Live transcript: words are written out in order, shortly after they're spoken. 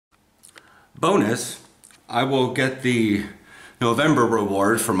Bonus, I will get the November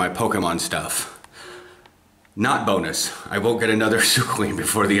reward for my Pokemon stuff. Not bonus, I won't get another Suqueen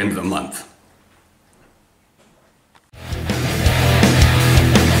before the end of the month.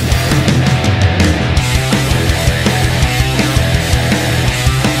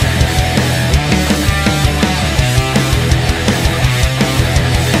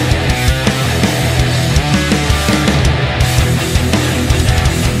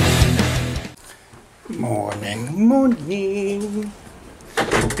 Morning.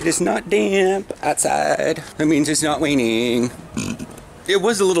 It is not damp outside. That means it's not raining. It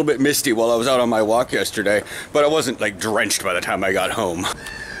was a little bit misty while I was out on my walk yesterday, but I wasn't like drenched by the time I got home.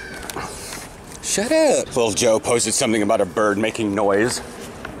 Shut up. Little Joe posted something about a bird making noise.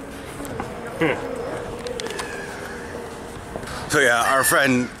 So yeah, our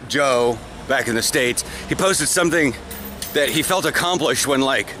friend Joe back in the States, he posted something that he felt accomplished when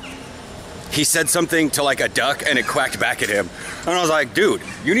he said something to like a duck and it quacked back at him. And I was like, dude,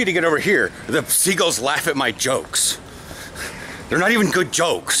 you need to get over here. The seagulls laugh at my jokes. They're not even good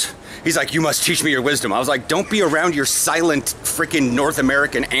jokes. He's like, you must teach me your wisdom. I was like, don't be around your silent freaking North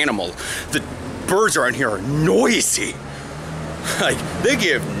American animal. The birds around here are noisy. Like, they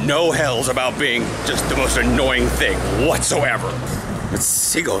give no hells about being just the most annoying thing whatsoever. That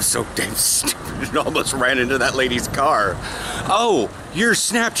seagull's so damn stupid. It almost ran into that lady's car. Oh, your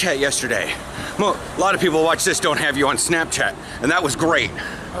Snapchat yesterday. Well, a lot of people watch this don't have you on Snapchat, and that was great.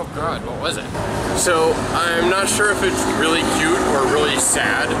 Oh God, what was it? So, I'm not sure if it's really cute or really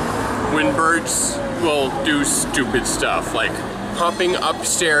sad when birds will do stupid stuff, like hopping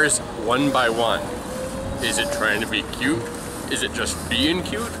upstairs one by one. Is it trying to be cute? Is it just being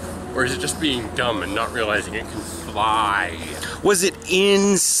cute? Or is it just being dumb and not realizing it can fly? Was it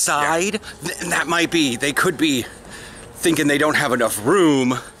inside? Yeah. That might be. They could be thinking they don't have enough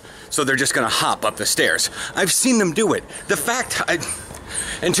room, so they're just gonna hop up the stairs. I've seen them do it. The fact,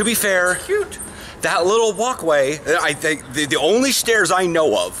 and to be fair, it's cute. That little walkway, I think the only stairs I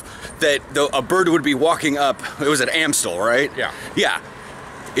know of that a bird would be walking up, it was at Amstel, right? Yeah. Yeah,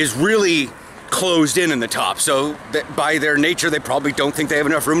 is really closed in the top, so that by their nature they probably don't think they have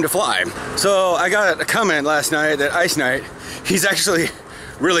enough room to fly. So I got a comment last night that Ice Knight, he's actually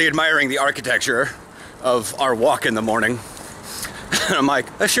really admiring the architecture of our walk in the morning. And I'm like,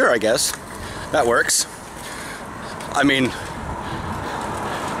 sure, I guess that works. I mean,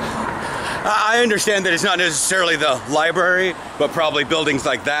 I understand that it's not necessarily the library, but probably buildings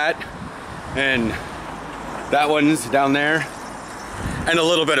like that, and that one's down there, and a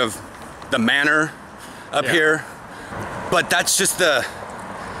little bit of the manor up here. But that's just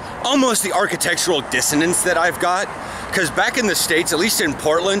almost the architectural dissonance that I've got. Because back in the States, at least in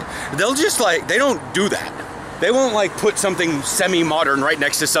Portland, they'll just they don't do that. They won't put something semi-modern right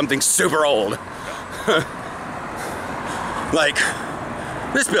next to something super old. Like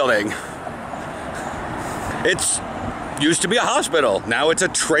this building. It's used to be a hospital. Now it's a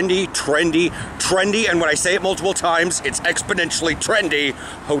trendy, and when I say it multiple times, it's exponentially trendy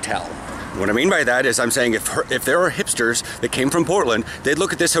hotel. What I mean by that is I'm saying if there are hipsters that came from Portland, they'd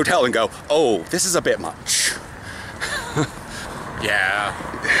look at this hotel and go, oh, this is a bit much. Yeah.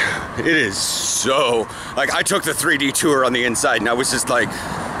 It is so, I took the 3D tour on the inside and I was just like,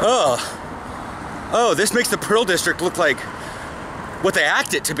 oh, this makes the Pearl District look like what they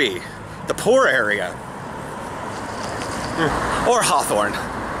act it to be, the poor area. Or Hawthorne.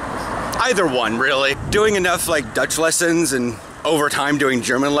 Either one, really. Doing enough Dutch lessons and over time doing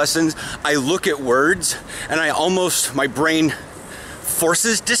German lessons, I look at words and my brain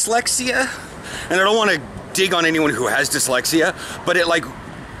forces dyslexia. And I don't want to dig on anyone who has dyslexia, but it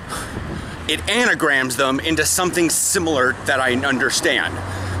anagrams them into something similar that I understand.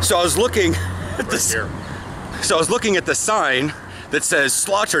 So I was looking at the sign that says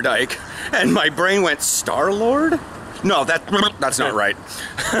Sloterdijk, and my brain went, Star-Lord? No, that's not right.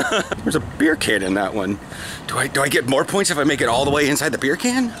 There's a beer can in that one. Do I get more points if I make it all the way inside the beer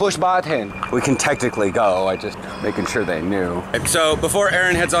can? Push button. We can technically go, I just making sure they knew. So before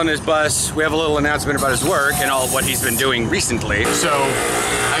Aaron heads on his bus, we have a little announcement about his work and all what he's been doing recently. So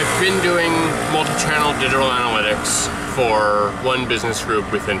I've been doing multi-channel digital analytics for one business group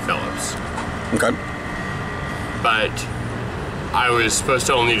within Philips. Okay. But I was supposed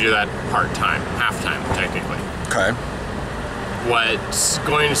to only do that part-time, half-time technically. Okay. What's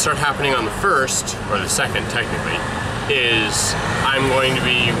going to start happening on the 1st, or the 2nd technically, is I'm going to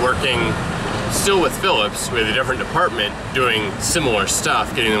be working still with Philips, with a different department, doing similar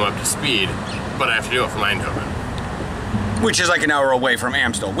stuff, getting them up to speed, but I have to do it from Eindhoven. Which is an hour away from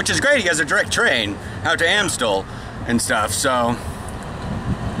Amstel, which is great. He has a direct train out to Amstel and stuff, so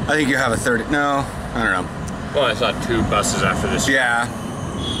I think you have a 30. No, I don't know. Well, I saw 2 buses after this. Yeah.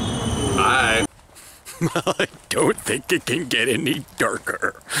 Bye. I don't think it can get any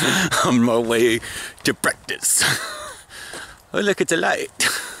darker on my way to practice. Oh, look at the light.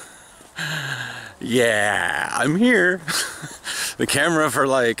 Yeah, I'm here. The camera for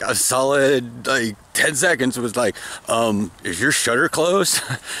like a solid like 10 seconds was like, is your shutter closed?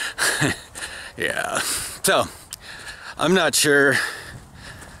 Yeah. So, I'm not sure.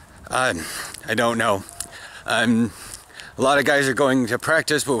 I don't know. A lot of guys are going to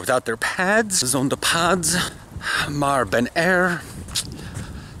practice, but without their pads. Zone de pads. Mar ben air.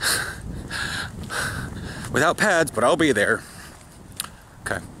 Without pads, but I'll be there.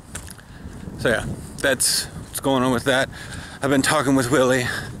 Okay. So yeah, that's what's going on with that. I've been talking with Willie.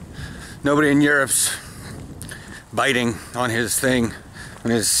 Nobody in Europe's biting on his thing,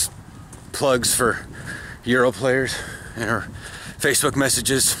 on his plugs for Euro players and our Facebook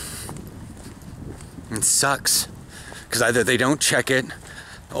messages. It sucks. Because either they don't check it,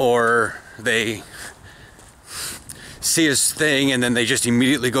 or they see his thing and then they just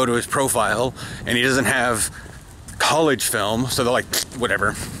immediately go to his profile and he doesn't have college film, so they're like,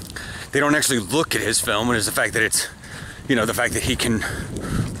 whatever. They don't actually look at his film, and it's the fact that it's, you know, the fact that he can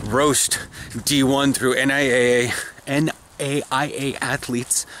roast D1 through NAIA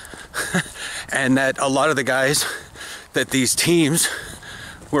athletes, and that a lot of the guys that these teams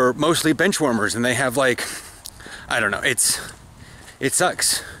were mostly bench warmers, and they have like, I don't know, it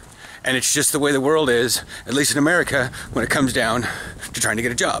sucks. And it's just the way the world is, at least in America, when it comes down to trying to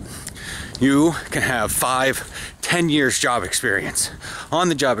get a job. You can have 5, 10 years job experience, on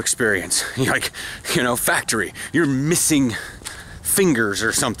the job experience, you're like, you know, factory, you're missing fingers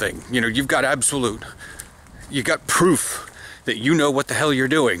or something. You know, you've got proof that you know what the hell you're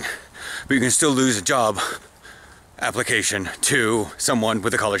doing, but you can still lose a job application to someone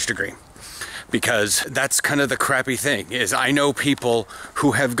with a college degree. Because that's kind of the crappy thing, is I know people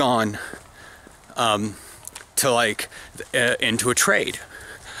who have gone to like into a trade,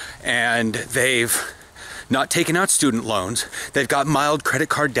 and they've not taken out student loans, they've got mild credit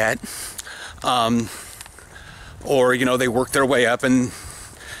card debt, or you know, they work their way up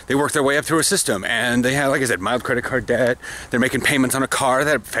through a system, and they have, like I said, mild credit card debt. They're making payments on a car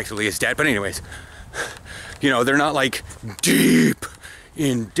that effectively is debt, but anyways, you know, they're not like deep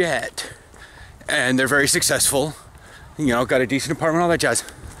in debt. And they're very successful, you know, got a decent apartment, all that jazz.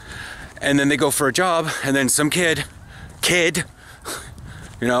 And then they go for a job, and then some kid,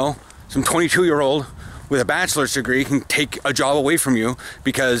 you know, some 22-year-old with a bachelor's degree can take a job away from you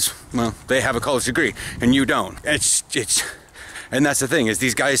because, well, they have a college degree and you don't. And that's the thing, is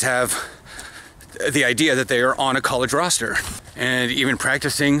these guys have the idea that they are on a college roster, and even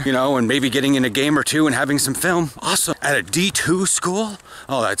practicing, you know, and maybe getting in a game or two and having some film. Awesome. At a D2 school?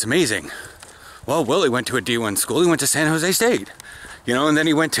 Oh, that's amazing. Well, Willie went to a D1 school. He went to San Jose State, you know, and then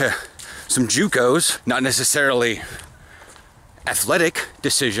he went to some JUCOs, not necessarily athletic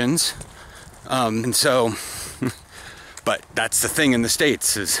decisions. And so, but that's the thing in the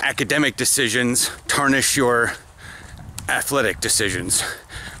States, is academic decisions tarnish your athletic decisions.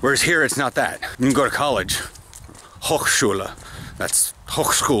 Whereas here, it's not that. You can go to college, Hochschule, that's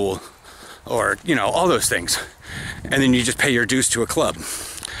Hochschule, or, you know, all those things. And then you just pay your dues to a club.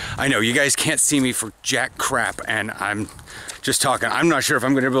 I know you guys can't see me for jack crap, and I'm just talking. I'm not sure if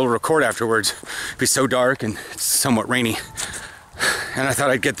I'm going to be able to record afterwards. It's so dark and it's somewhat rainy. And I thought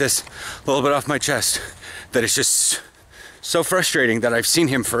I'd get this a little bit off my chest, that it's just so frustrating that I've seen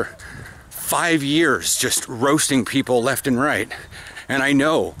him for 5 years just roasting people left and right. And I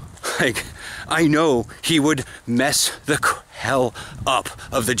know, like, I know he would mess the hell up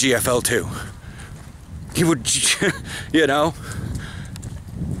of the GFL too. He would, you know,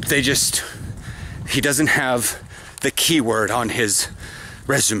 he doesn't have the keyword on his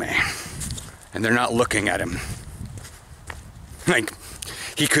resume, and they're not looking at him. Like,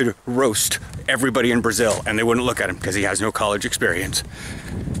 he could roast everybody in Brazil and they wouldn't look at him because he has no college experience.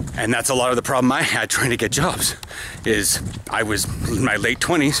 And that's a lot of the problem I had trying to get jobs, is I was in my late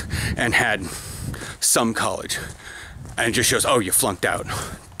 20s and had some college, and it just shows, oh, you flunked out.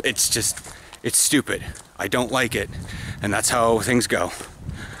 It's stupid. I don't like it, and that's how things go.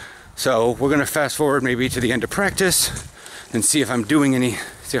 So we're gonna fast forward maybe to the end of practice and see if I'm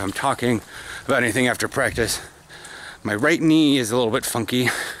talking about anything after practice. My right knee is a little bit funky,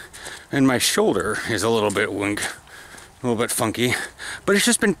 and my shoulder is a little bit funky, but it's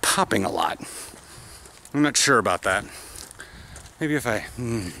just been popping a lot. I'm not sure about that. Maybe if I,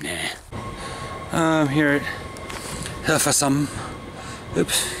 here for some,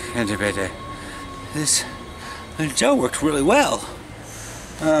 oops, this Joe worked really well.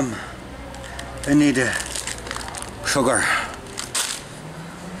 I need sugar.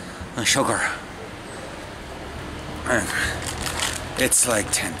 Sugar. And it's like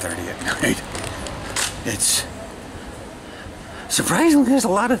 10:30 at night. It's surprisingly, there's a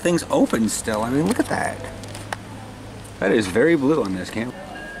lot of things open still. I mean, look at that. That is very blue on this camp.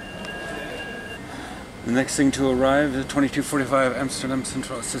 The next thing to arrive is 22:45 Amsterdam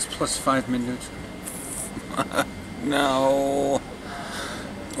Central. It says plus 5 minutes. No.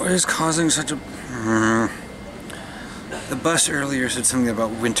 What is causing such a... The bus earlier said something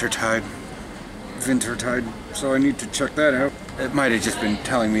about wintertide. Wintertide. So I need to check that out. It might have just been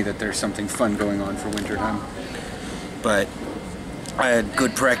telling me that there's something fun going on for wintertime. But I had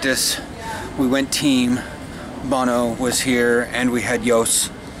good practice. We went team. Bono was here and we had Jos.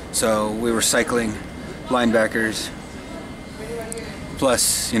 So we were cycling linebackers.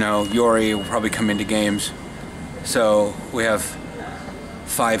 Plus, you know, Yori will probably come into games. So we have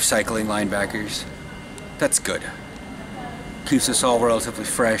 5 cycling linebackers. That's good. Keeps us all relatively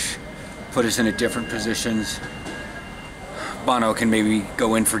fresh. Put us in at different positions. Bono can maybe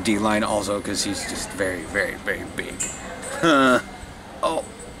go in for D-line also because he's just very, very, very big. Oh,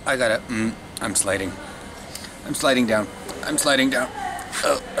 I gotta... I'm sliding. I'm sliding down. I'm sliding down.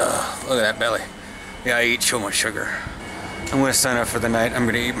 Look at that belly. Yeah, I eat so much sugar. I'm gonna sign up for the night. I'm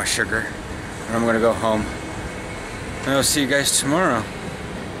gonna eat my sugar. And I'm gonna go home. And I'll see you guys tomorrow.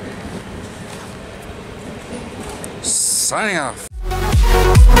 Signing off.